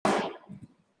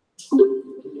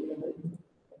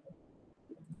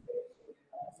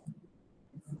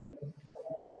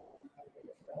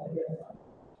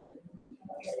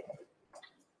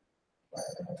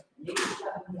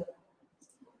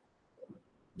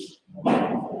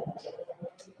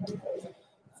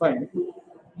Fine.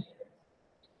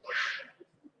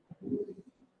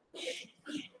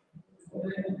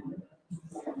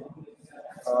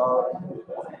 Uh,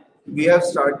 we have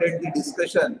started the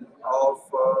discussion of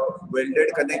welded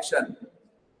connection.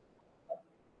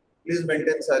 Please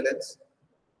maintain silence.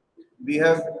 We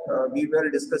were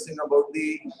discussing about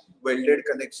the welded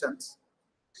connections,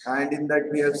 and in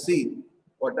that we have seen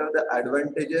what are the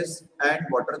advantages and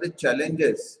what are the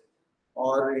challenges,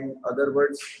 or in other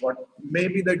words, what may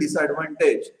be the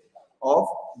disadvantage of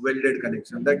welded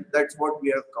connection. That's what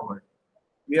we have covered.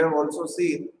 We have also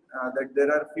seen that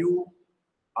there are few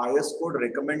IS code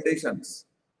recommendations,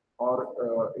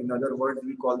 or in other words,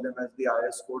 we call them as the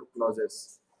IS code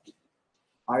clauses.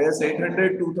 IS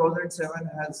 800 2007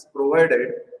 has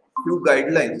provided few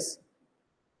guidelines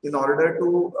in order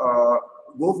to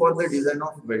go for the design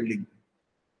of welding.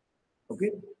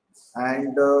 Okay,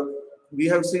 and we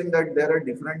have seen that there are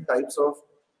different types of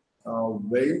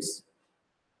welds.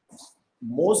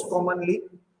 Most commonly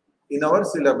in our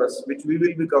syllabus, which we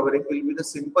will be covering, will be the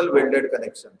simple welded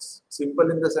connections.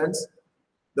 Simple in the sense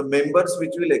the members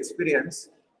which will experience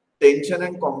tension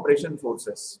and compression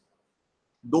forces.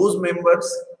 Those members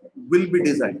will be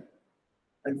designed.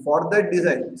 And for that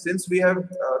design, since we have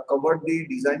covered the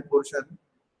design portion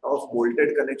of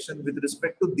bolted connection with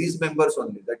respect to these members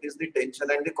only, that is the tension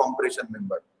and the compression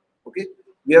member. Okay,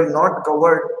 we have not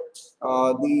covered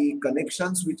the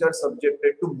connections which are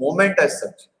subjected to moment as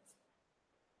such.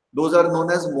 Those are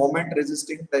known as moment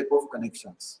resisting type of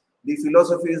connections. The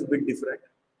philosophy is a bit different.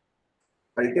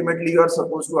 Ultimately, you are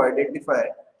supposed to identify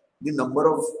the number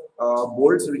of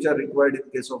bolts which are required in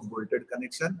case of bolted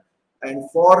connection, and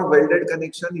for welded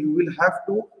connection you will have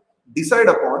to decide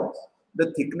upon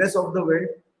the thickness of the weld.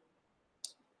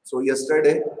 So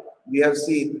yesterday we have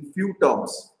seen few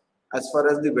terms as far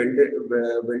as the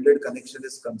welded connection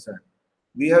is concerned.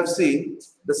 We have seen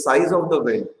the size of the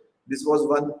weld. This was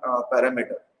one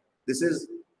parameter. This is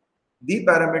the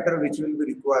parameter which will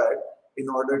be required in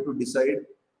order to decide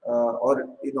or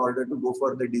in order to go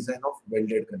for the design of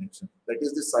welded connection. That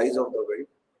is the size of the weld.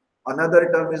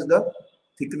 Another term is the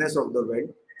thickness of the weld,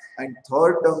 and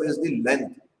third term is the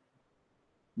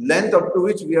length up to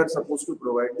which we are supposed to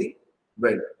provide the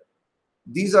weld.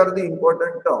 These are the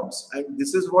important terms, and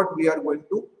this is what we are going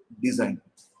to design.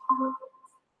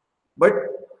 But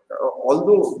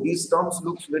although these terms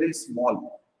look very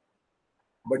small,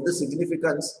 but the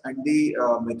significance and the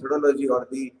methodology or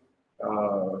the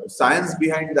science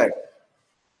behind that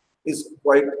is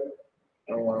quite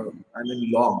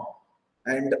long,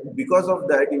 and because of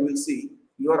that you will see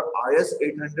your IS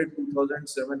 800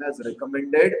 2007 has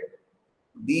recommended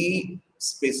the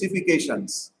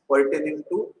specifications pertaining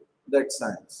to that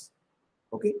science.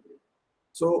 Okay,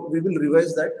 so we will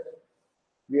revise that.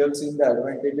 We have seen the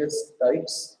advantages,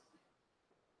 types,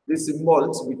 the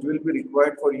symbols which will be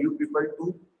required for you people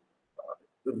to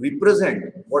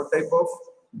represent what type of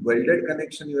welded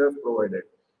connection you have provided.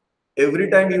 Every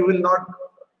time you will not,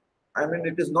 I mean,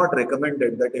 it is not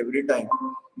recommended that every time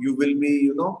you will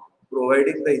be,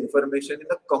 providing the information in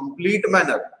a complete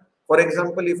manner. For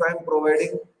example, if I am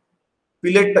providing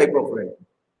fillet type of weld,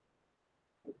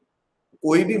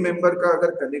 कोई भी member का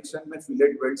अगर connection मैं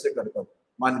fillet weld से करता हूँ,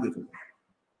 मान के चलो,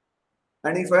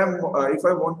 and if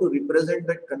I want to represent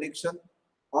that connection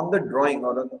on the drawing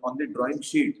or on the drawing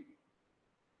sheet,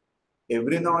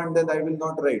 every now and then I will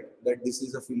not write that this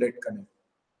is a fillet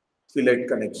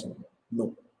connection.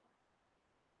 No.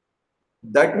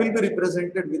 That will be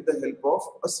represented with the help of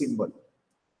a symbol.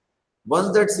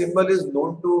 Once that symbol is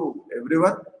known to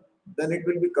everyone, then it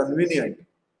will be convenient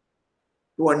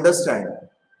to understand,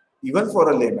 even for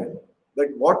a layman,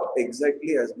 that what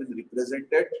exactly has been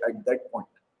represented at that point.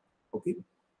 Okay,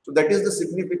 so that is the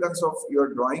significance of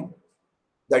your drawing.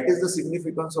 That is the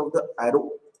significance of the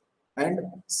arrow and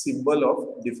symbol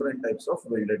of different types of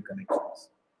welded connections.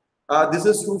 This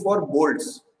is true for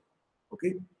bolts.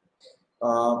 Okay,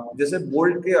 जैसे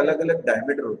bolt के अलग अलग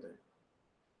diameter होते हैं,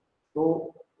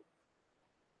 तो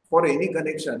for any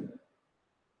connection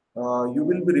you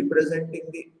will be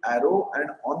representing the arrow, and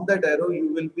on that arrow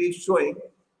you will be showing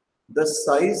the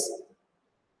size.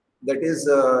 That is,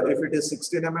 if it is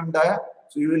 16 mm dia,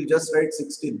 so you will just write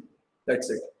 16. That's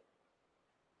it.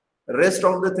 Rest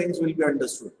of the things will be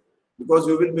understood because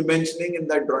you will be mentioning in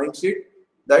that drawing sheet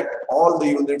that all the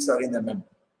units are in mm.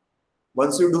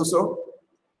 Once you do so,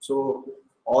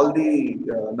 all the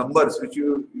numbers which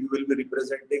you will be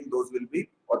representing, those will be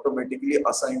automatically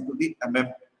assigned to the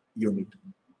mm unit.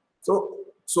 So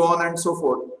on and so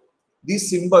forth.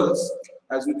 These symbols,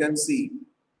 as you can see,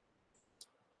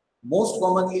 most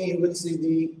commonly you will see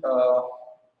the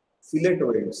fillet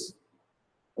welds.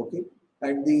 Okay,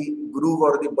 and the groove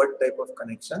or the butt type of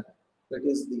connection. That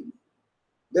is the,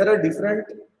 there are different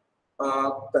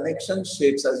connection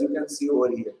shapes as you can see over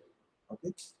here.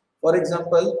 Okay. For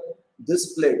example,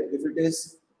 this plate, if it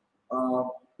is uh,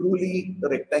 truly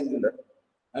rectangular,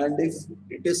 and if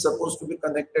it is supposed to be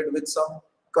connected with some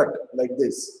cut like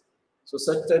this, so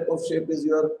such type of shape is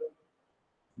your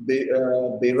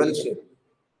bevel shape.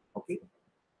 Okay.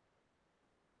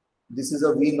 This is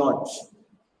a V notch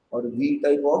or V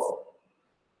type of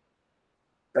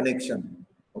connection.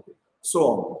 Okay. So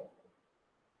on.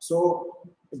 So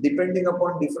depending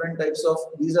upon different types of,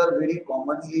 these are very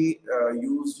commonly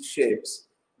used shapes,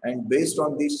 and based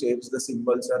on these shapes, the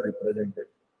symbols are represented.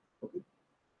 Okay.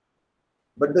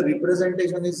 But the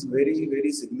representation is very,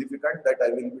 very significant that I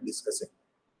will be discussing.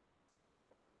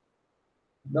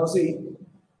 Now see,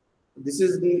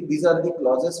 these are the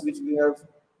clauses which we have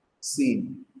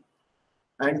seen.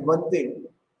 And one thing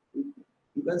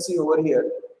you can see over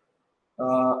here,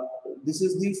 this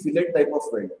is the fillet type of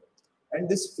weld. And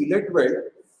this fillet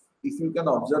weld, if you can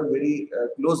observe very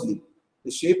closely, the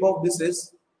shape of this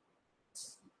is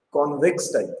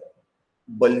convex type,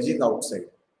 bulging outside.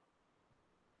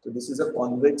 So this is a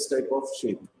convex type of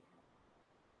shape.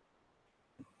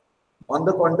 On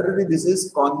the contrary, this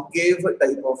is concave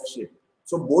type of shape.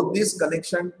 So both these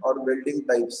connection or welding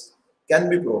types can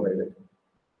be provided.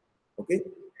 Okay,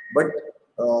 but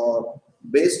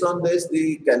based on this,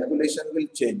 the calculation will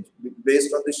change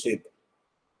based on the shape.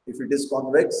 If it is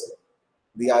convex,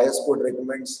 the IS code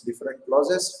recommends different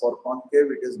clauses. For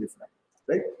concave, it is different,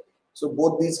 right? So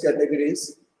both these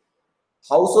categories,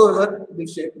 howsoever the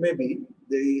shape may be,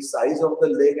 the size of the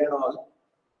leg and all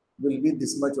will be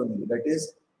this much only. That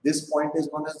is, this point is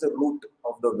known as the root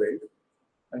of the weld,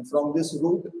 and from this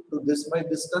root to this much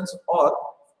distance or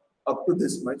up to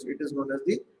this much, it is known as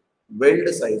the weld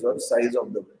size or size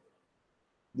of the weld.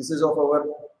 This is of our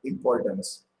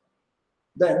importance.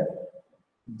 Then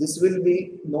this will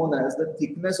be known as the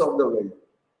thickness of the weld.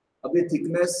 Abhi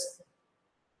thickness,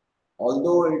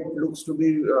 although it looks to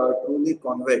be truly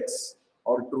convex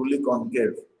or truly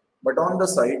concave, but on the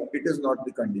side it is not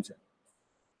the condition.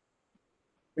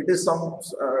 It is some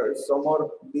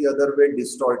or the other way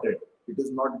distorted. It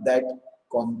is not that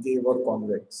concave or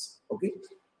convex. Okay.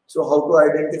 So how to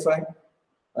identify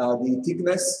the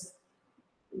thickness?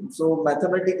 So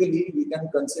mathematically, we can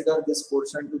consider this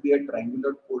portion to be a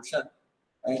triangular portion,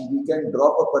 and we can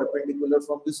drop a perpendicular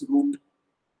from this root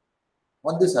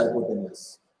on this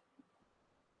hypotenuse.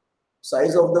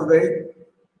 Size of the weld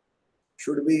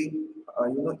should be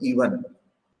even.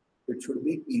 It should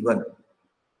be even.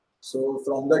 So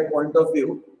from that point of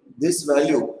view, this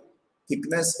value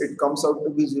thickness, it comes out to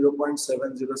be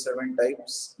 0.707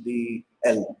 times the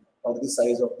L or the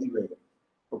size of the weld.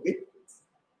 Okay.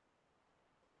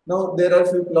 Now there are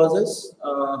few clauses.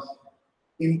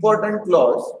 Important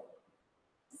clause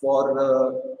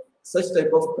for such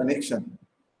type of connection,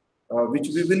 which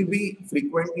we will be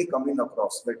frequently coming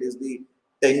across. That is the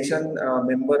tension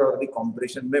member or the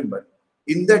compression member.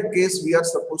 In that case, we are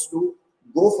supposed to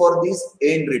go for these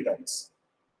end returns.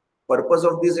 Purpose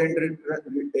of this end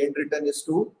return is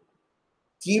to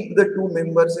keep the two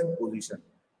members in position.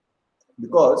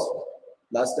 Because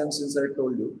last time since I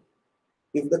told you,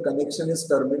 if the connection is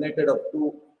terminated up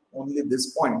to only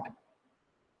this point,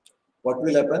 what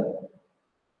will happen?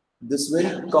 This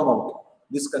will come out.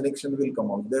 This connection will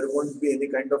come out. There won't be any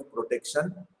kind of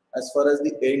protection as far as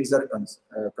the ends are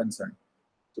concerned.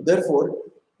 So therefore,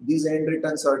 these end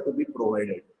returns are to be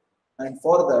provided. And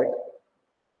for that,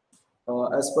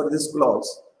 as per this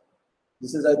clause,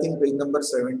 this is I think page number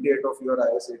 78 of your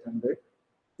IS 800.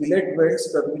 Fillet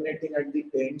welds terminating at the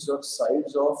ends or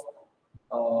sides of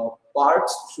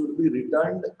parts should be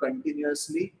returned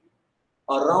continuously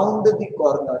around the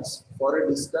corners for a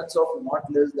distance of not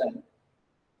less than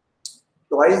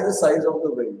twice the size of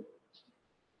the weld.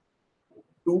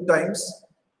 2 times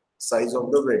size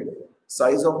of the weld.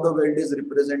 Size of the weld is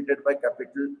represented by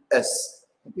capital S.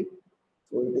 Okay,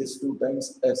 so it is 2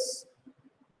 times S.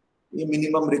 ये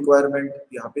minimum requirement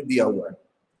यहाँ पे दिया हुआ है.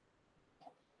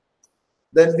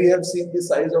 Then we have seen the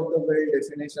size of the weld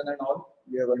definition and all.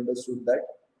 We have understood that.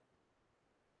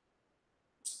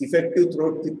 Effective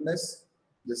throat thickness,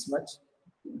 this much.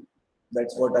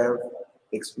 That's what I have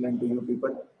explained to you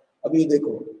people. अभी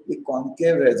देखो, ये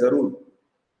concave है जरूर,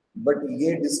 but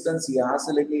ये distance यहाँ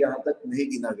से लेके यहाँ तक नहीं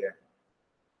गिना गया.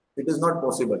 It is not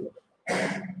possible,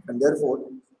 and therefore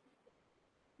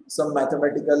some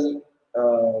mathematical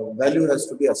value has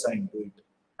to be assigned to it,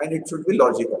 and it should be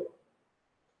logical.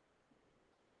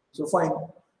 So fine.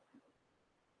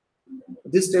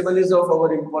 This table is of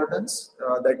our importance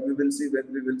that we will see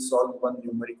when we will solve one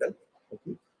numerical.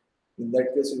 Okay. In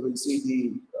that case, you will see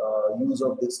the use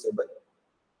of this table.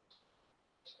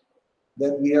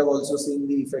 Then we have also seen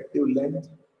the effective length.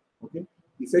 Okay.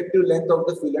 Effective length of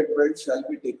the fillet weld shall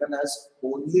be taken as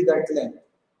only that length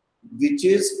which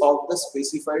is of the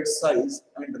specified size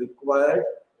and required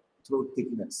through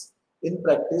thickness. In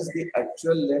practice, the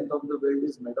actual length of the weld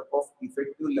is made up of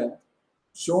effective length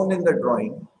shown in the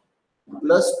drawing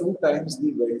plus 2 times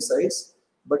the weld size,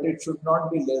 but it should not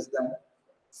be less than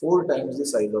 4 times the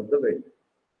size of the weld.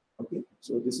 Okay,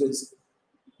 so this is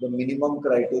the minimum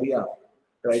criterion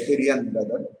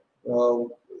rather,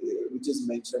 which is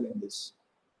mentioned in this.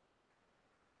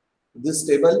 This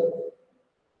table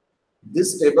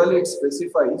it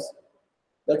specifies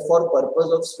that for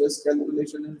purpose of stress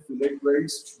calculation in fillet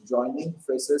welds joining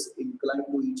faces inclined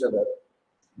to each other,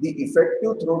 the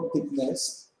effective throat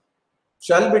thickness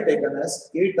shall be taken as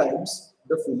K times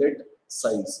the fillet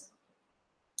size,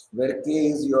 where K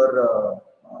is your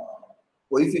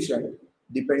coefficient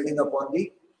depending upon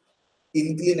the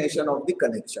inclination of the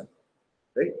connection,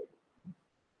 right?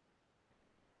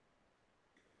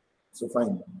 So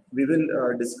fine, we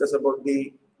will discuss about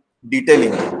the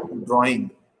detailing,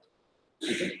 drawing.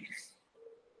 Okay.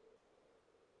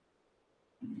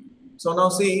 So now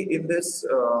see in this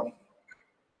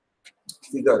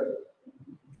figure,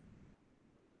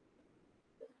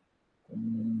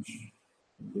 in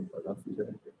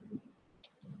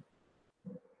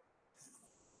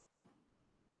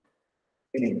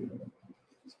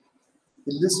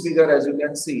this figure, as you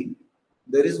can see,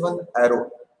 there is one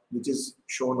arrow which is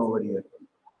shown over here.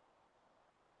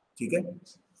 ठीक है?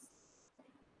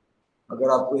 अगर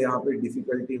आपको यहाँ पे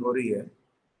difficulty हो रही है,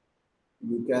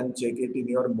 you can check it in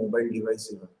your mobile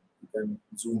device even. You can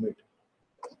zoom it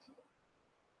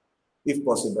if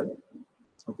possible.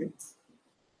 Okay.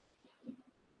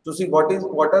 So see what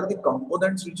are the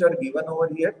components which are given over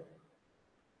here.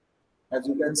 As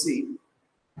you can see,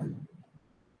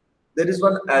 there is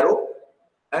one arrow,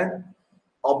 and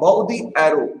above the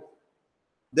arrow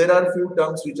there are few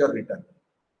terms which are written.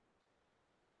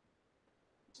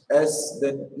 S,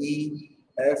 then E,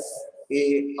 F,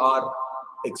 A, R,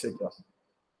 etc.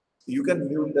 You can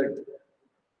mute that.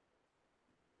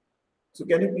 So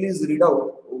can you please read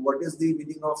out what is the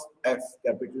meaning of F,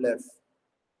 capital F?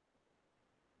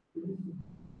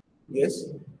 Yes?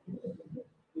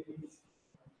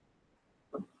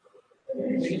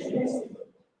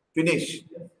 Finish.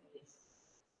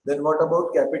 Then what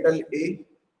about capital A?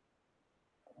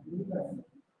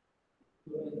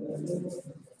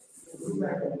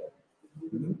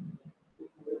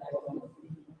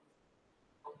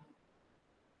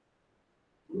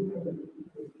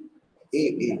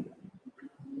 A.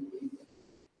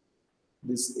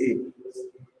 This A.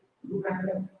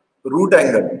 Root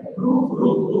angle.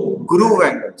 Groove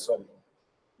angle, sorry.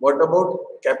 What about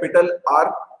capital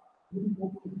R?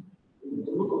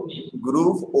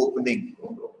 Groove opening.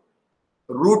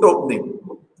 Root opening.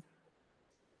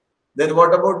 Then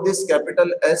what about this capital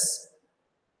S?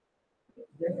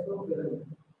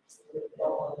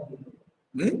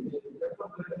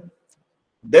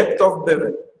 Depth of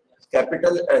bevel.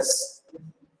 Capital S.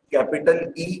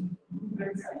 Capital E.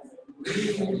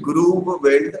 Groove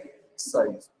weld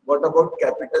size. What about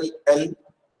capital L?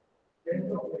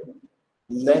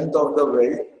 Length of the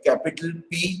weld. Capital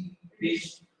P.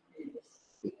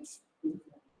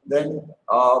 Then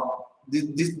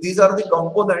these are the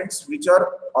components which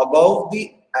are above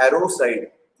the arrow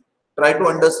side. Try to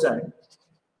understand.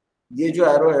 ये जो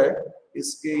arrow है,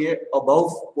 इसके ये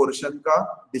above portion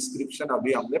का description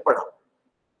अभी हमने पढ़ा.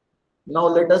 Now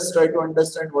let us try to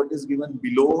understand what is given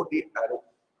below the arrow.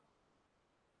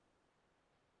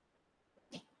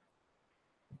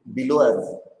 Below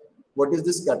arrow. What is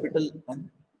this capital N?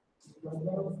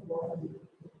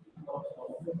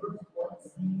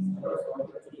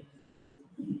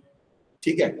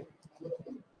 ठीक है.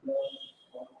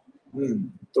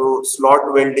 तो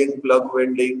slot welding, plug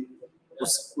welding,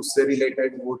 उससे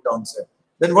related वो terms है.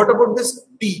 Then what about this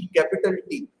T, capital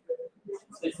T?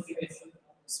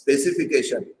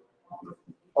 Specification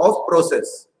of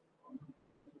process.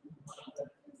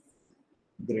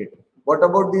 Great. What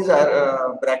about these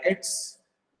brackets?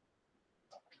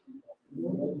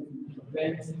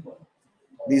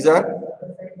 These are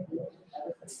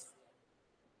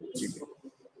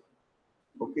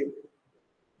okay.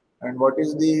 And what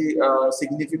is the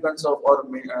significance of or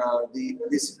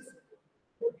this?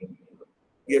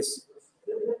 Yes.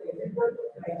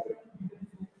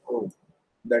 Oh,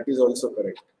 that is also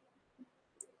correct.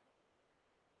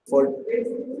 For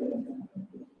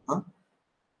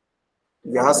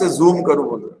यहाँ से zoom करो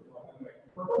बोलो.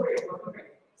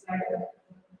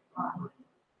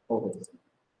 Oh,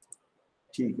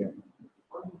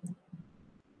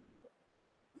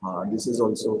 this is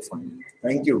also fine.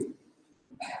 Thank you.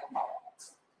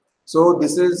 So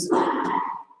this is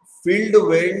field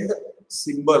weld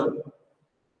symbol.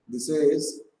 This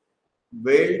is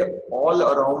weld all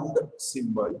around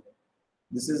symbol.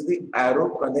 This is the arrow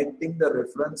connecting the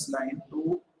reference line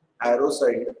to arrow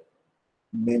side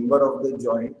member of the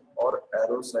joint or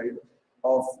arrow side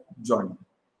of joint.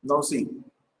 Now see,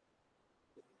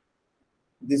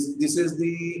 this is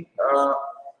the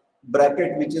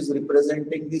bracket which is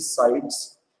representing the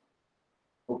sides.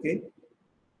 Okay,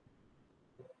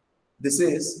 this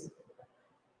is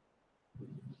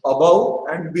above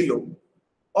and below,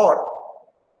 or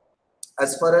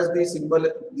as far as the symbol,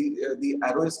 the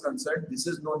arrow is concerned, this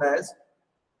is known as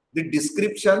the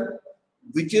description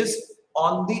which is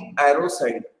on the arrow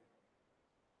side.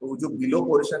 तो जो below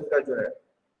portion का जो है,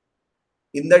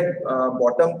 in that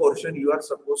bottom portion you are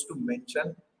supposed to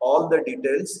mention all the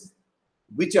details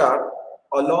which are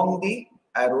along the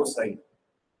arrow side,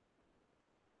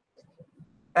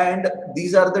 and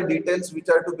these are the details which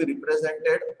are to be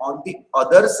represented on the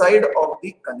other side of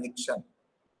the connection.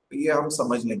 ये हम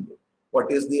समझ लेंगे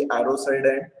what is the arrow side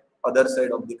and other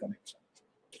side of the connection.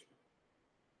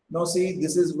 Now see,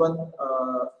 this is one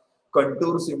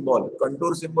contour symbol.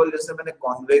 Contour symbol जैसे मैंने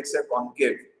convex या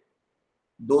concave,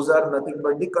 those are nothing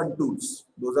but the contours.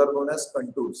 Those are known as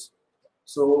contours.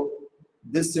 So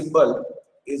this symbol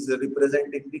is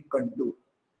representing the contour.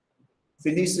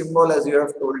 Finish symbol, as you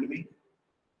have told me,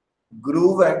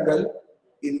 groove angle,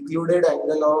 included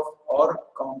angle of or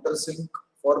countersink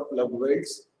for plug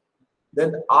welds.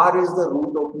 Then R is the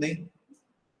root opening,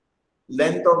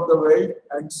 length of the weld,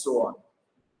 and so on.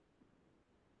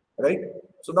 Right?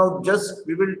 So now just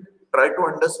we will try to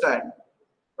understand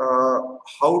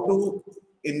how to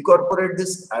incorporate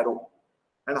this arrow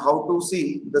and how to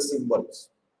see the symbols.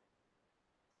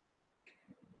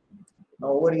 Now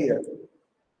over here.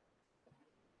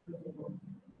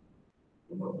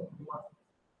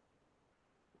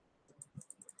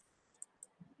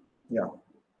 Yeah.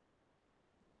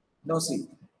 Now see.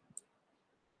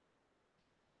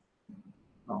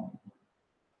 Now,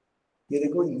 ये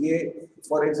देखो, ये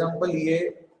for example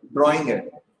ये drawing है.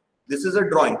 This is a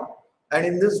drawing, and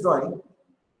in this drawing,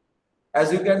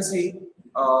 as you can see,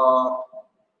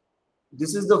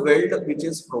 this is the weld which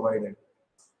is provided.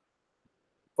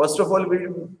 First of all, we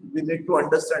need to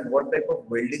understand what type of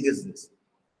welding is this,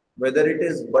 whether it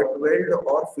is butt weld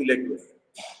or fillet weld.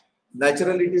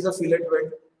 Naturally, it is a fillet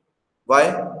weld.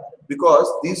 Why? Because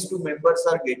these two members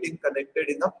are getting connected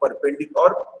in a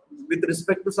perpendicular or with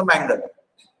respect to some angle,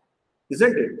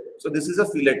 isn't it? So this is a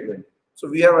fillet weld. So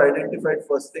we have identified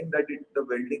first thing that the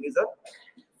welding is a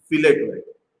fillet weld.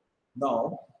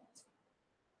 Now,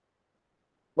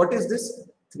 what is this?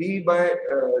 3 by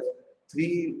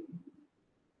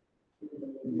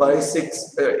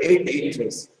 6, 8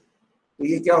 inches. तो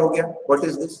ये क्या हो गया? What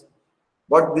is this?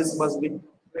 What this must be?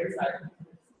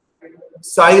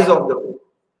 Size of the weld.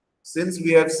 Since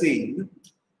we have seen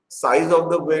size of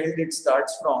the weld, it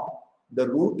starts from the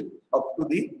root up to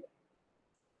the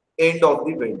end of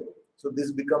the weld. So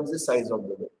this becomes the size of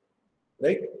the weld,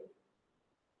 right?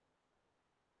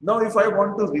 Now, if I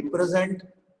want to represent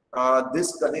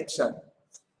this connection,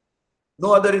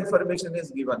 no other information is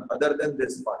given other than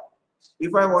this part.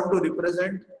 If I want to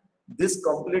represent this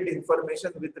complete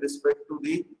information with respect to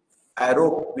the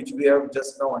arrow which we have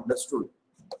just now understood,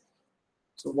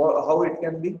 so how it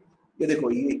can be? ये देखो,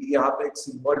 ये यहाँ पे एक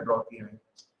symbol draw किया है.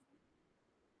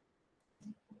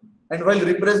 And while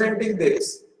representing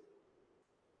this,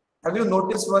 have you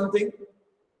noticed one thing?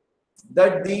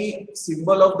 That the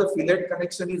symbol of the fillet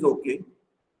connection is okay,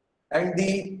 and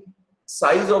the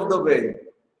size of the weld,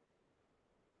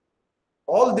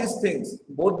 all these things,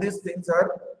 both these things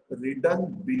are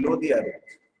written below the arrow.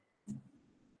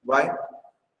 Why?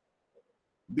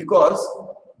 Because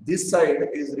this side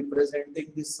is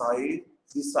representing the side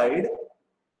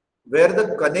where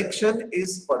the connection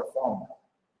is performed.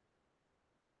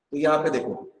 तो यहाँ पे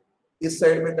देखो, इस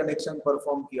side में connection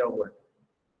perform किया हुआ है,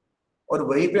 और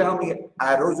वहीं पे हम ये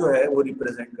एरो जो है वो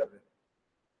रिप्रेजेंट कर रहे हैं.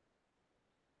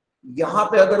 यहाँ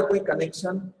पे अगर कोई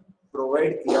कनेक्शन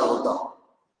प्रोवाइड किया होता,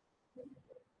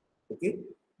 okay,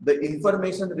 the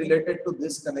information related to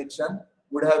this connection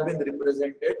would have been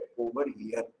represented over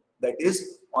here, that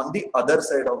is on the other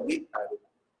side of the arrow.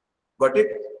 Got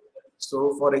it?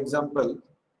 So for example,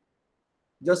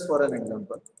 just for an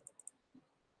example,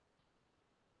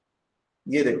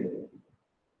 ये देखो,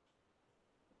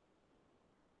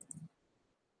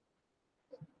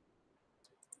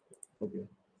 okay,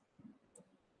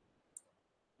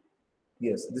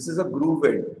 yes, this is a groove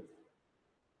weld.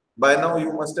 By now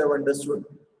you must have understood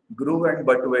groove and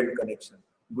butt weld connection.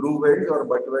 groove welds or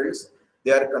butt welds,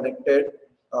 they are connected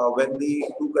when the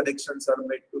two connections are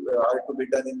made are to be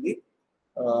done in the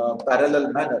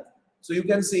parallel manner. So you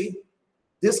can see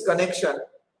this connection,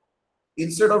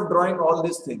 instead of drawing all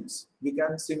these things, we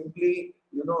can simply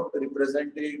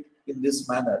represent it in this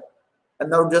manner. And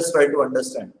now just try to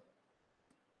understand.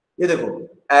 ये देखो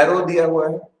arrow दिया हुआ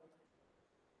है,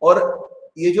 और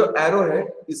ये जो arrow है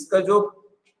इसका जो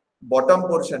बॉटम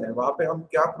पोर्शन है वहां पे हम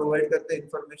क्या प्रोवाइड करते हैं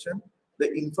information, the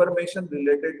information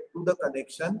related to the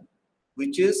connection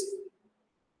which is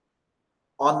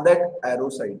on that arrow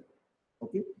side.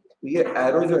 Okay, तो ये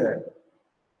एरो जो है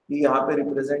ये यहाँ पे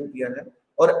रिप्रेजेंट किया है,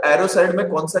 और एरो साइड में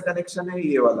कौन सा कनेक्शन है,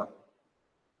 ये वाला.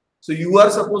 So you are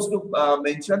suppose to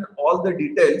mention all the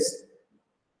details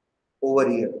over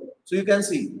here. So you can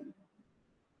see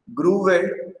groove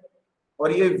weld,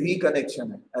 और ये V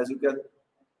connection है, as you can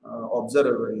observe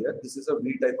over here. This is a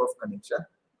V type of connection.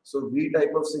 So V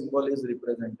type of symbol is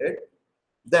represented.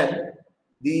 Then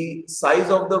the size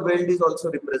of the weld is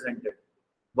also represented.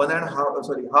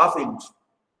 1.5 inch.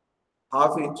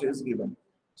 Half inch is given.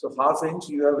 So half inch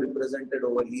you have represented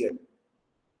over here.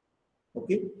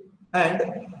 Okay. And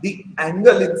the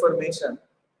angle information.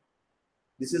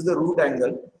 This is the root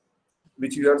angle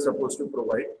which you are supposed to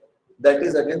provide. That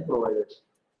is again provided.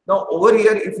 Now over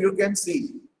here, if you can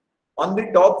see, on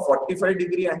the top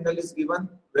 45-degree angle is given,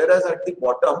 whereas at the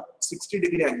bottom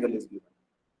 60-degree angle is given.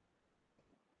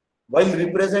 While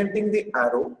representing the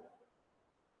arrow,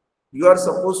 you are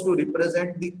supposed to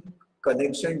represent the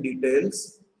connection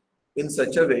details in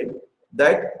such a way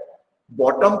that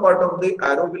bottom part of the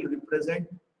arrow will represent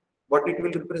what it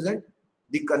will represent,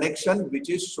 the connection which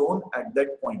is shown at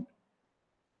that point.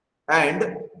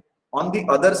 And on the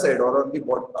other side, or on the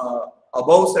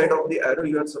above side of the arrow,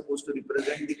 you are supposed to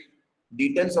represent the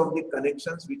details of the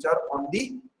connections which are on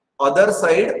the other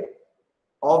side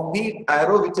of the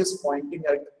arrow which is pointing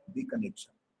at the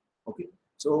connection. Okay,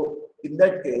 so in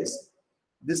that case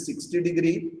this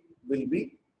 60-degree will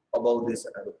be above this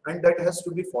arrow, and that has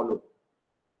to be followed.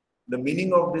 The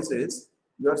meaning of this is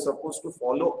you are supposed to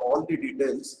follow all the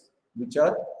details which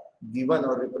are given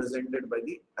or represented by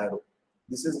the arrow.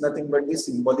 This is nothing but the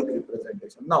symbolic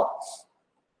representation. Now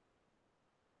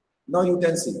you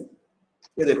can see,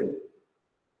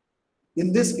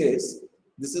 in this case,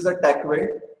 this is a tack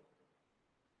weld.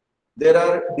 There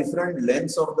are different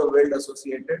lengths of the weld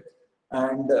associated,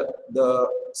 and the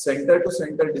center to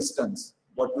center distance,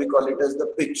 what we call it as the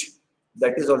pitch,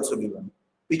 that is also given.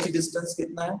 Pitch distance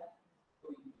kitna hai?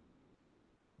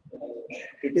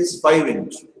 It is 5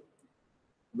 inch,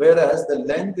 whereas the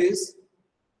length is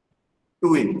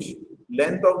 2 inch.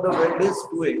 Length of the weld is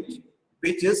 2 inch,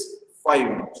 pitch is 5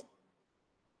 inch.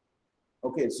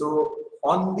 Okay, so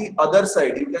on the other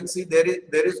side, you can see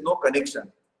there is no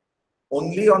connection.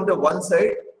 Only on the one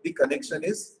side the connection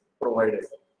is provided.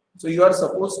 So you are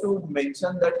supposed to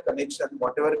mention that connection,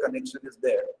 whatever connection is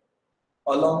there,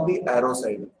 along the arrow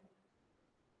side.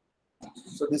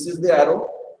 So this is the arrow.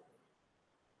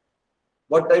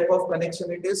 What type of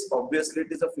connection it is? Obviously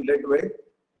it is a fillet weld,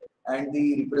 and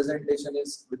the representation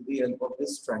is with the help of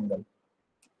this triangle.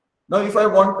 Now if I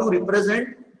want to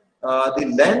represent the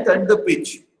length and the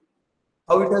pitch,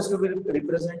 how it has to be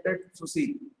represented? So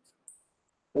see,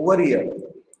 over here,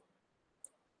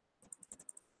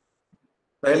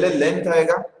 पहले length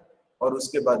आएगा और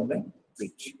उसके बाद में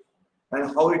pitch,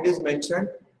 and how it is mentioned,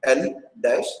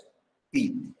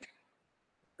 L-P,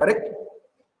 correct?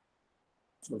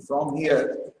 So from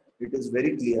here it is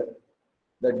very clear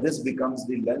that this becomes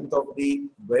the length of the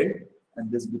weld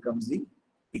and this becomes the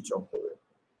pitch of the weld.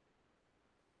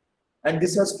 And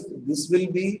this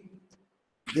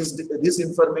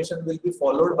information will be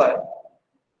followed by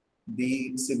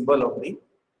the symbol of the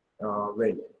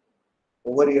weld.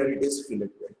 Over here it is fillet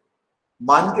weld.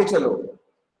 मान के चलो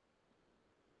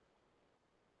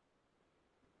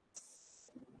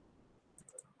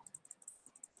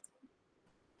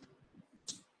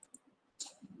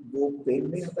वो pen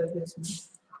नहीं आता है इसमें,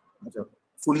 अच्छा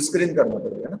full screen करना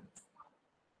पड़ेगा ना.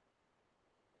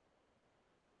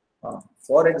 हाँ,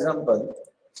 फॉर एग्जाम्पल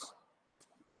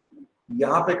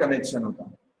यहाँ पे कनेक्शन होता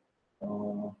है,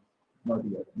 not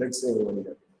here, let's say over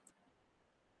here,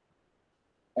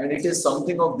 and it is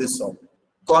something of this sort,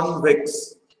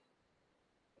 convex.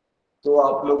 तो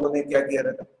आप लोगों ने क्या किया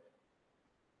रहता?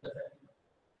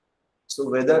 So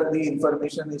whether the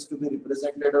information is to be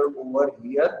represented over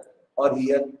here or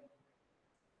here,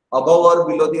 above or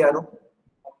below the arrow,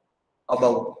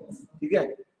 above, ठीक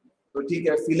है? तो ठीक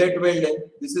है, fillet weld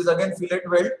है, this is again fillet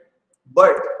weld,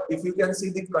 but if you can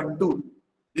see the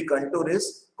contour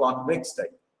is convex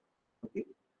type. Okay,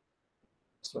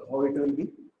 so how it will be?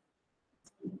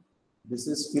 This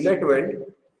is fillet weld,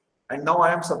 and now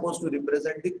I am supposed to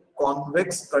represent the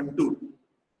convex contour.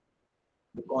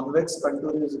 The convex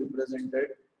contour is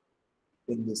represented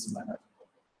in this manner.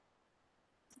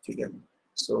 Okay.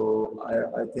 So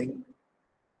I think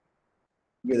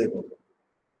ये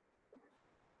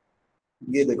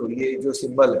देखो ये जो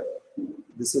symbol है,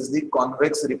 this is the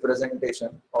convex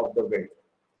representation of the weld.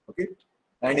 Okay,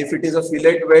 and if it is a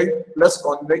fillet weld plus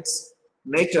convex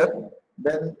nature,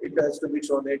 then it has to be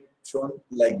shown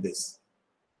like this.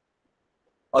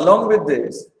 Along with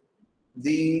this,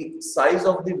 the size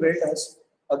of the weld has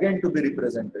again to be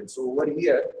represented. So over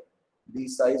here, the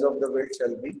size of the weld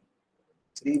shall be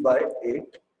 3 by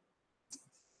 8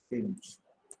 inch.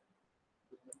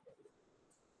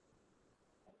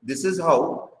 This is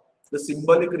how the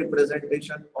symbolic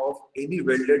representation of any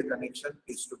welded connection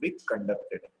is to be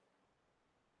conducted.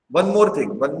 One more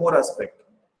thing, one more aspect.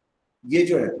 ये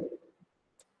जो है,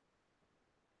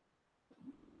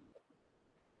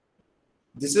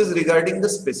 this is regarding the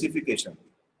specification.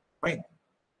 Fine.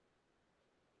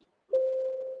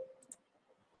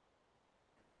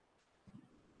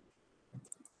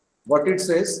 What it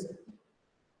says,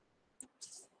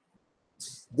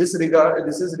 this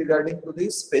is regarding to the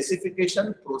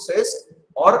specification, process,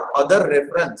 or other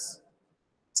reference.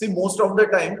 See, most of the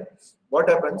time, what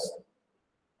happens?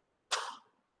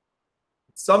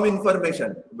 Some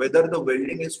information, whether the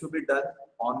welding is to be done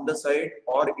on the site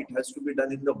or it has to be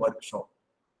done in the workshop,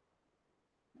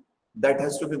 that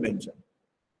has to be mentioned.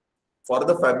 For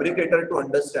the fabricator to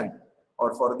understand,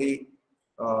 or for the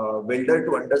welder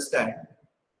to understand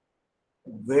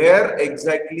where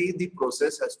exactly the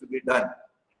process has to be done,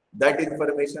 that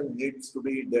information needs to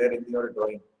be there in your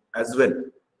drawing as well.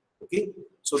 Okay,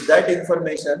 so that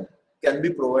information can be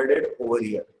provided over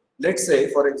here. Let's say,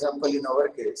 for example, in our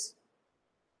case,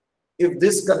 if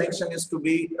this connection is to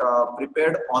be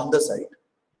prepared on the site,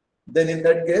 then in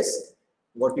that case,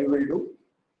 what you will do,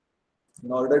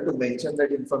 in order to mention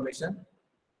that information,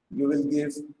 you will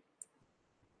give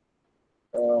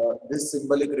this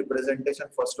symbolic representation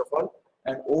first of all,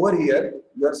 and over here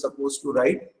you are supposed to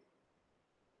write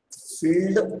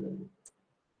field,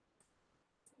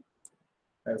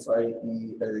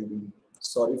 F-I-E-L-D,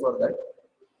 sorry for that,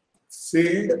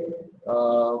 field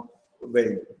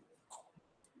weld.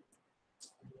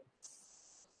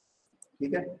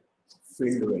 Okay?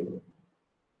 Field weld.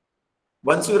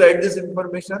 Once you write this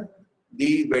information,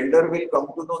 the welder will come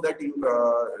to know that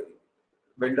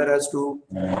welder has to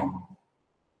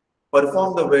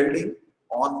perform the welding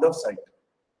on the site.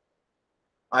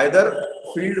 Either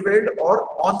field weld or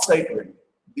on-site weld.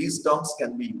 These terms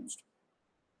can be used.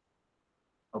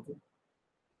 Okay.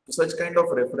 So such kind of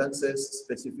references,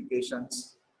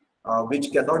 specifications,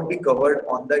 which cannot be covered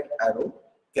on that arrow,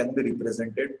 can be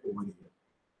represented over here.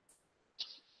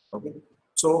 Okay.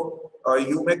 So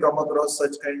you may come across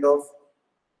such kind of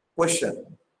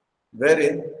question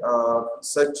wherein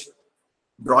such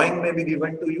drawing may be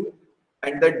given to you,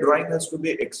 and that drawing has to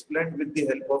be explained with the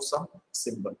help of some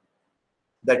symbol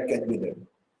that can be there.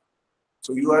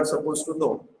 So you are supposed to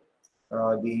know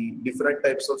the different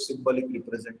types of symbolic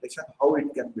representation, how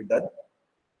it can be done.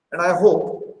 And I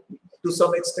hope to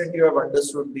some extent you have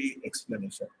understood the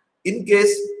explanation. In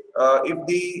case if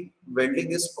the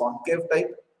welding is concave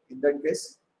type, in that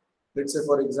case, let's say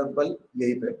for example,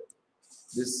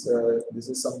 this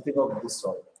is something of this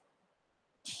sort.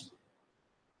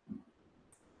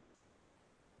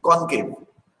 Concave.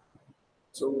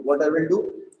 So what I will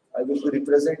do, I will be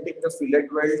representing the fillet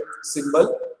weld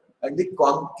symbol, and the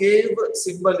concave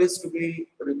symbol is to be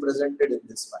represented in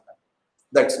this manner.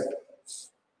 That's it.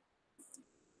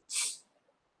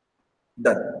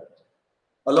 Done.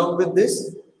 Along with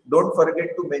this, don't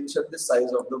forget to mention the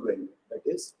size of the weld, that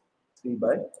is 3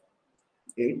 by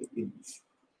 8 inch.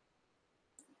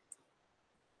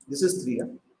 This is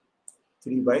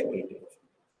 3 by 8 inch.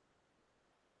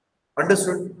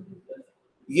 Understood?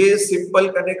 ये simple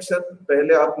connection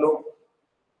पहले आप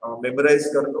लोग memorise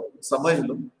कर लो, समझ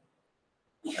लो,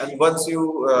 and once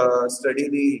you study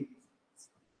the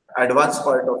advanced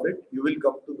part of it, you will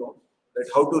come to know that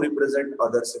how to represent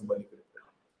other symbolic representation.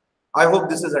 I hope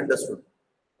this is understood.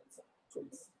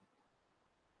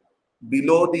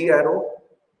 Below the arrow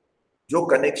जो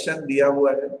connection दिया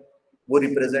हुआ है वो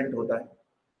represent होता है.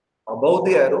 Above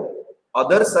the arrow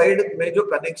other side में जो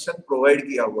connection provide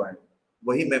किया हुआ है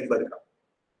वही मेंबर का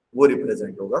वो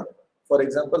रिप्रेजेंट होगा. फॉर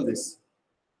एग्जांपल दिस,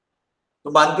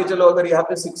 तो मान के चलो अगर यहाँ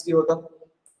पे 60 होता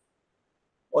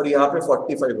और यहाँ पे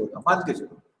 45 होता, मान के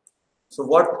चलो, so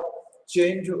what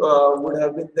change would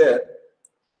have been there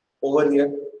over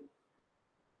here?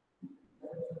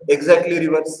 Exactly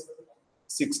reverse.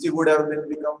 60 would have been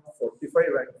become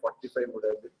 45 and 45 would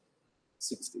have been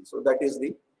 60. So that is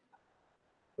the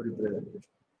representation.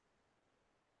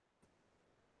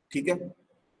 ठीक है?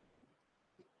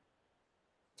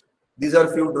 These are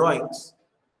few drawings,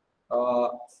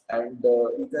 and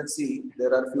you can see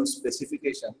there are few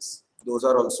specifications. Those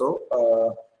are also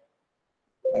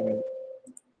I mean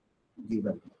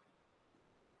given.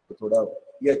 तो थोड़ा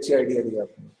ये अच्छी idea दी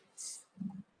आपने.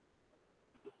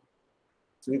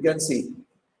 So you can see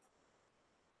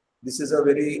this is a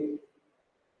very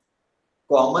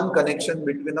common connection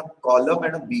between a column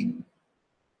and a beam.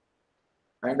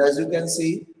 And as you can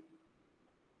see,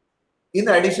 in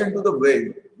addition to the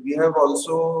weld, we have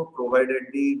also provided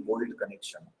the bolt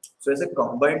connection. So as a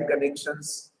combined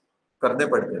connections करने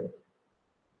पड़ते हैं,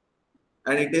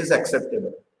 and it is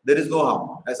acceptable. There is no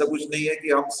harm. ऐसा कुछ नहीं है कि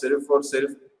हम सिर्फ और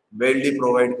सिर्फ weld ही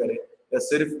provide करें या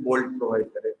सिर्फ bolt provide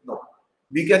करें. No,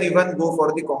 we can even go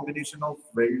for the combination of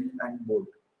weld and bolt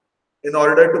in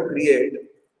order to create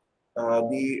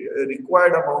the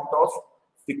required amount of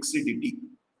fixity.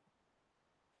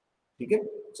 Okay,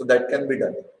 so that can be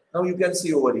done. Now you can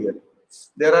see over here,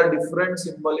 there are different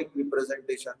symbolic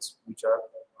representations which are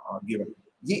given.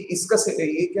 ये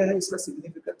क्या है इसका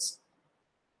significance?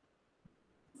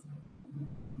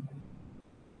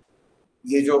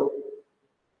 ये जो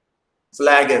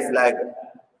flag है, flag,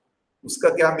 उसका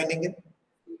क्या meaning है?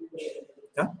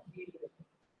 क्या?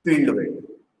 Field weld,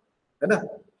 है ना?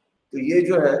 तो ये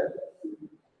जो है,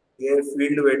 ये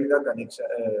field weld का connection,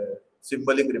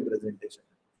 symbolic representation.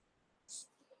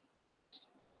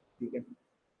 ठीक है?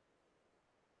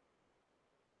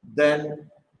 Then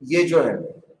ये जो है,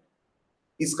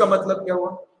 इसका मतलब क्या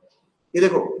हुआ? ये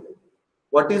देखो,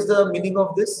 what is the meaning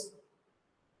of this?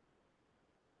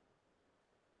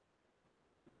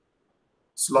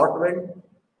 Slot weld,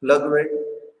 plug weld,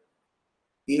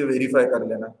 ये वेरीफाई कर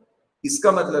लेना.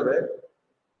 इसका मतलब है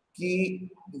कि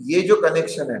ये जो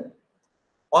कनेक्शन है,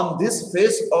 on this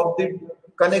face of the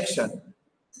connection,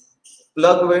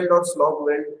 plug weld or slot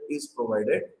weld is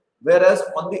provided, whereas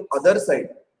on the other side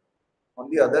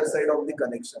of the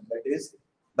connection, that is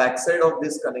back side of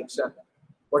this connection,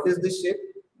 what is the shape?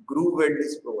 Groove weld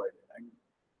is provided,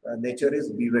 and nature is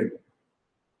B weld.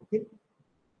 Okay,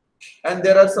 and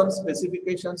there are some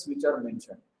specifications which are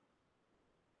mentioned.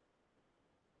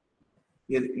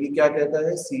 ये क्या कहता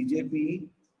है? CJP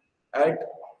at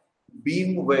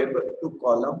beam web to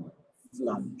column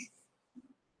flange.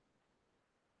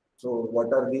 So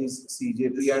what are these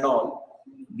CJP and all?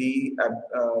 The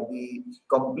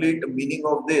complete meaning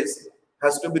of this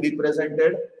has to be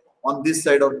represented on this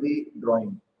side of the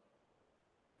drawing.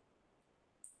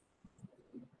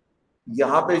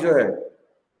 यहाँ पे जो है,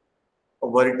 a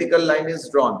vertical line is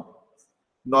drawn.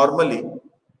 Normally,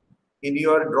 in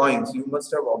your drawings, you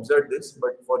must have observed this,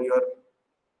 but for your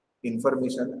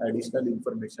information, additional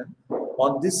information,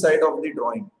 on this side of the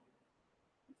drawing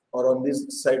or on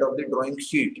this side of the drawing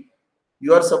sheet,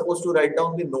 you are supposed to write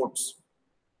down the notes,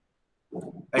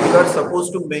 and you are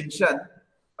supposed to mention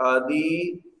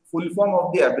the full form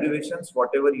of the abbreviations,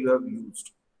 whatever you have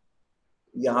used.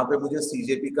 यहाँ पे मुझे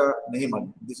CJP का नहीं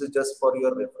मालूम. This is just for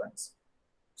your reference.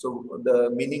 So the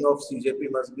meaning of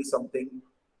CJP must be something.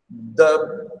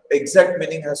 The exact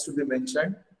meaning has to be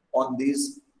mentioned on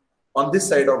this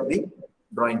side of the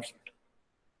drawing sheet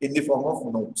in the form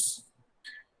of notes.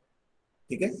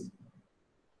 Okay.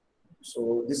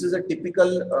 So this is a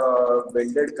typical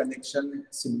welded connection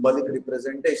symbolic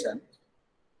representation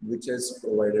which is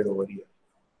provided over here.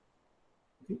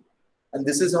 Okay. And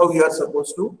this is how you are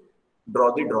supposed to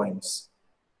draw the drawings.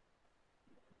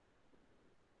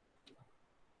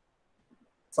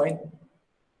 Fine.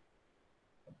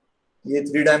 ये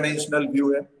 3-dimensional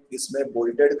view है, इसमें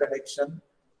bolted connection,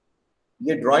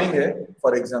 ये drawing है.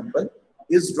 For example,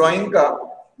 इस drawing का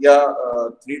या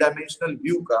 3-dimensional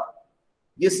view का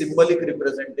ये सिंबलिक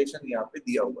रिप्रेजेंटेशन यहाँ पे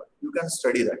दिया हुआ है. You can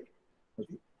study that.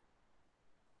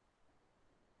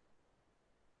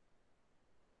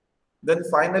 Then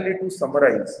finally, to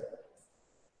summarize,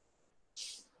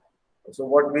 so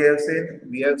what we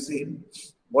have seen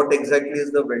what exactly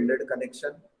is the welded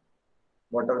connection,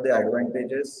 what are the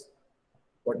advantages,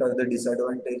 what are the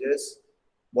disadvantages,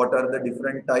 what are the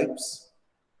different types,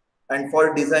 and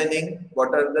for designing,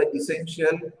 what are the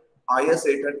essential IS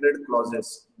 800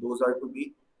 clauses. Those are to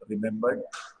be remembered.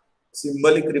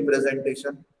 Symbolic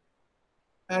representation.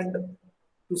 And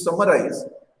to summarize,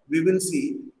 we will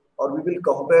see, or we will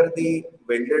compare the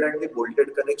welded and the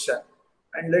bolted connection,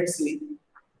 and let's see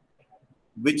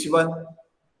which one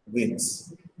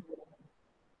wins.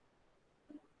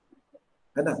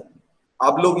 है ना?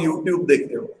 आप लोग YouTube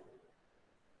देखते हो,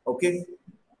 okay?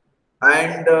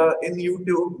 And in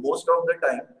YouTube, most of the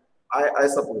time, I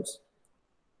suppose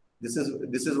this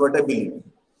is what I believe.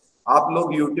 आप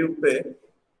लोग YouTube पे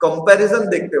comparison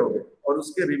देखते होंगे और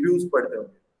उसके रिव्यूज पढ़ते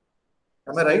होंगे.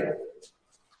 Am I right?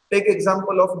 Take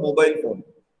example of mobile phone.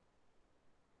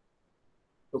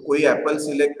 तो कोई एप्पल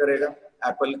सिलेक्ट करेगा,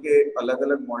 एप्पल के अलग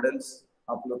अलग मॉडल्स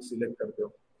आप लोग सिलेक्ट करते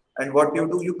हो, and what you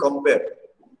do, you compare,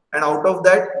 and out of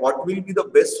that what will be the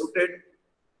best suited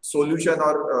solution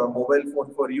or mobile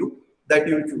phone for you, that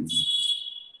you choose,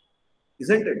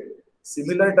 isn't it?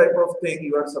 Similar type of thing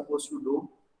you are supposed to do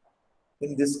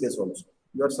in this case also.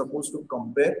 You are supposed to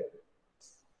compare,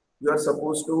 you are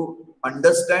supposed to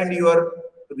understand your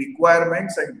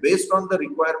requirements, and based on the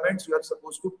requirements you are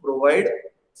supposed to provide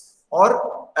or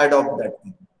adopt that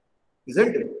thing,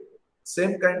 isn't it?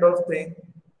 Same kind of thing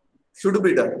should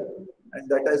be done, and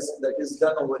that is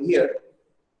done over here.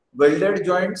 Welded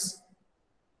joints,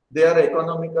 they are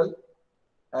economical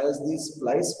as these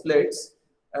splice plates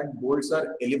and bolts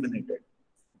are eliminated.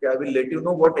 Okay, I will let you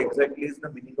know what exactly is the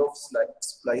meaning of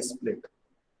splice plate.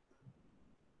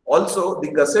 Also,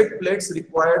 the gusset plates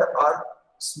required are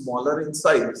smaller in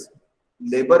size.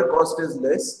 Labor cost is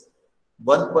less,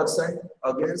 1%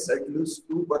 against at least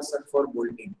 2% for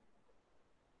bolting.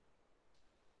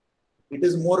 It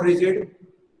is more rigid.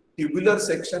 Tubular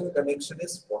section connection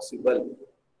is possible.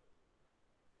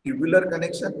 Tubular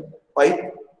connection pipe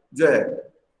जो है,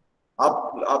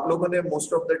 आप लोगों ने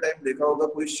most of the time देखा होगा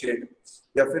कोई shade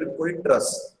या फिर कोई truss,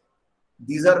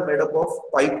 these are made up of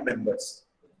pipe members,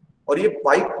 और ये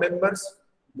पाइप मेंबर्स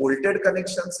बोल्टेड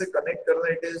कनेक्शन से कनेक्ट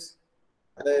करना इट इज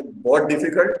बहुत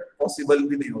डिफिकल्ट, पॉसिबल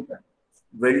भी नहीं होता है.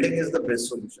 Welding is the best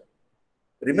solution.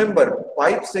 Remember,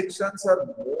 pipe sections are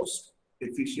most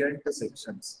efficient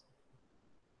sections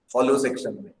hollow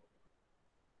section में.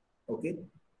 Okay,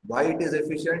 why it is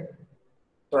efficient?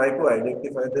 Try to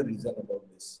identify the reason about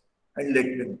this and let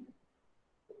me know.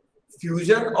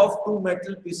 Fusion of two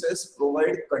metal pieces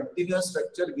provide continuous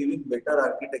structure giving better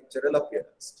architectural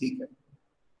appearance. ठीक है.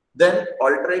 Then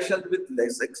alteration with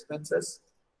less expenses.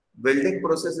 Welding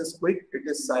process is quick.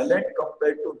 It is silent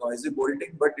compared to noisy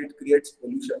bolting, but it creates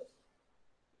pollution.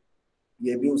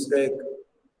 ये भी उसका एक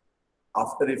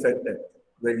after effect है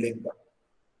welding का,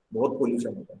 बहुत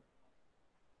pollution होता है.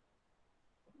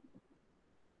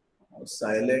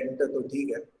 साइलेंट तो ठीक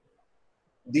है.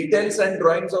 Details and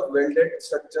drawings of welded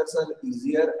structures are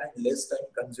easier and less time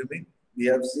consuming. We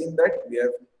have seen that. We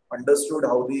have understood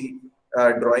how the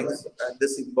drawings and the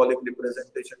symbolic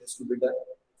representation is to be done.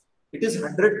 It is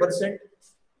 100%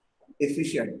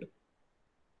 efficient.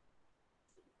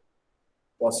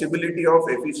 Possibility of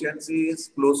efficiency is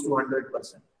close to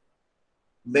 100%.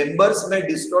 Members may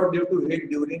distort due to heat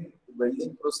during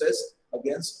welding process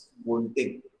against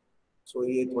bolting. So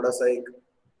ये थोड़ा सा एक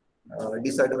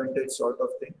disadvantage sort of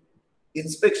thing.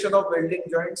 Inspection of welding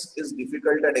joints is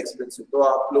difficult and expensive. तो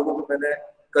आप लोगों को मैंने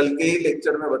कल के ही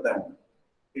लेक्चर में बताया,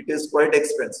 it is quite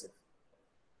expensive.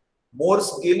 More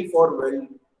skill for weld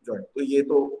joint. तो ये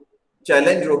तो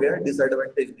challenge हो गया,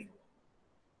 disadvantage नहीं.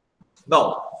 Now,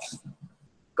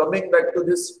 coming back to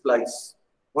this splice,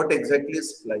 what exactly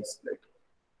is splice plate?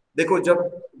 देखो, जब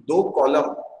दो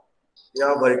कॉलम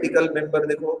या वर्टिकल मेंबर,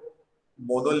 देखो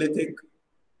मोनोलिथिक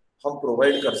हम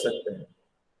प्रोवाइड कर सकते हैं,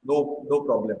 नो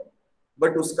प्रॉब्लम,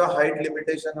 बट उसका हाइट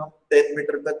लिमिटेशन हम 10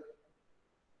 मीटर तक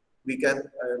we can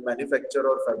manufacture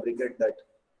or fabricate that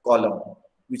column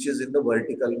which is in the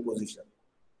vertical position.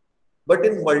 But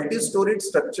in multi-storied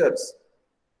structures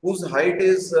whose height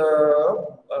is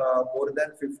more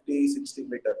than 50-60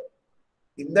 meter,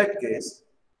 in that case,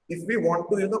 if we want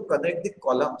to connect the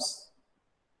columns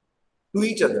to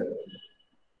each other,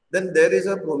 then there is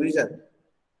a provision.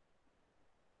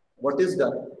 What is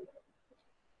done?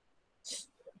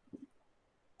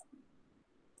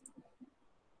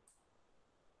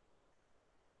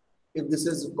 If this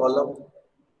is a column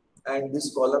and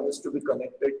this column is to be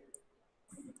connected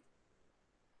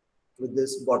with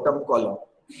this bottom column,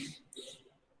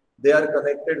 they are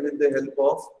connected with the help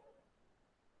of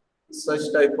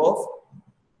such type of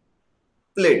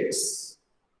plates.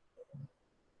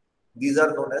 These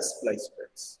are known as splice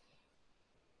plates.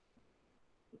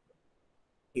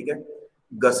 ठीक है.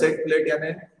 Gusset plate यानी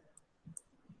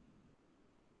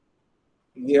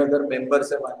ये अगर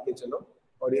members है मान के चलो,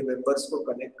 और ये मेंबर्स को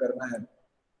कनेक्ट करना है,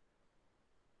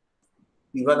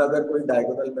 इवन अगर कोई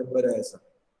डायगोनल मेंबर है ऐसा,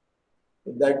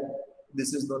 that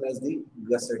this is known as the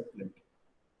gusset plate.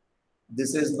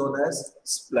 This is known as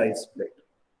splice plate.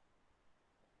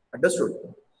 Understood?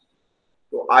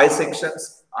 तो आई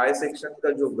सेक्शन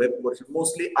का जो web portion,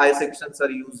 mostly I sections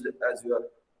are used as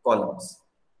your columns.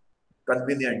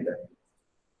 Convenient है.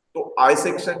 तो I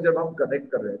section जब हम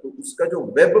connect कर रहे हैं तो उसका जो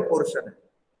वेब पोर्शन है,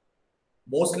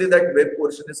 mostly that web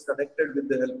portion is connected with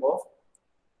the help of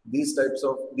these types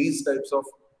of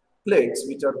plates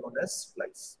which are known as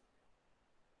splice.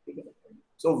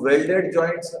 So welded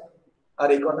joints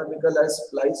are economical as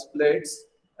splice plates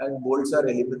and bolts are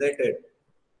eliminated.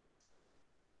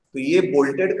 तो ये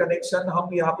bolted connection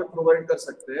हम यहाँ पे provide कर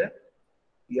सकते हैं,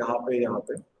 यहाँ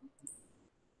पे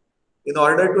in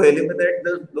order to eliminate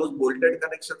those bolted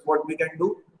connections, what we can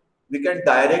do, we can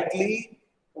directly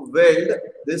weld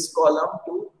this column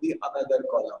to the another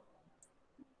column.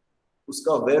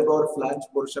 उसका वेब और फ्लैंज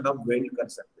पोर्शन हम वेल्ड कर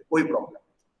सकते हैं, कोई problem.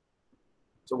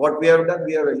 So what we have done,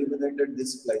 we have eliminated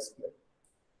this splice plate.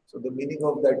 So the meaning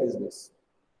of that is this.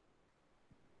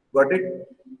 Got it?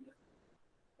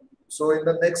 So in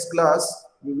the next class,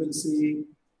 we will see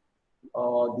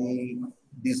the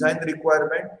design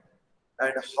requirement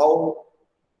and how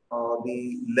the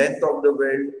length of the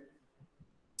weld,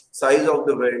 size of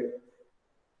the weld,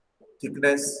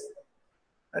 thickness,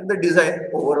 and the design,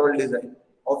 overall design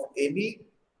of any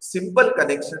simple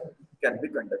connection can be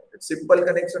conducted. Simple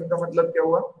connection का मतलब क्या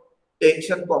हुआ?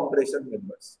 Tension compression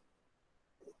members.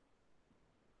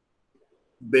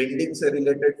 Bending से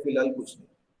related फिलहाल कुछ नहीं.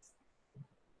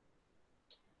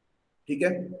 ठीक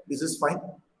है? This is fine.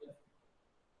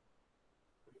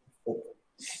 Okay.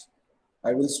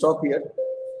 I will stop here.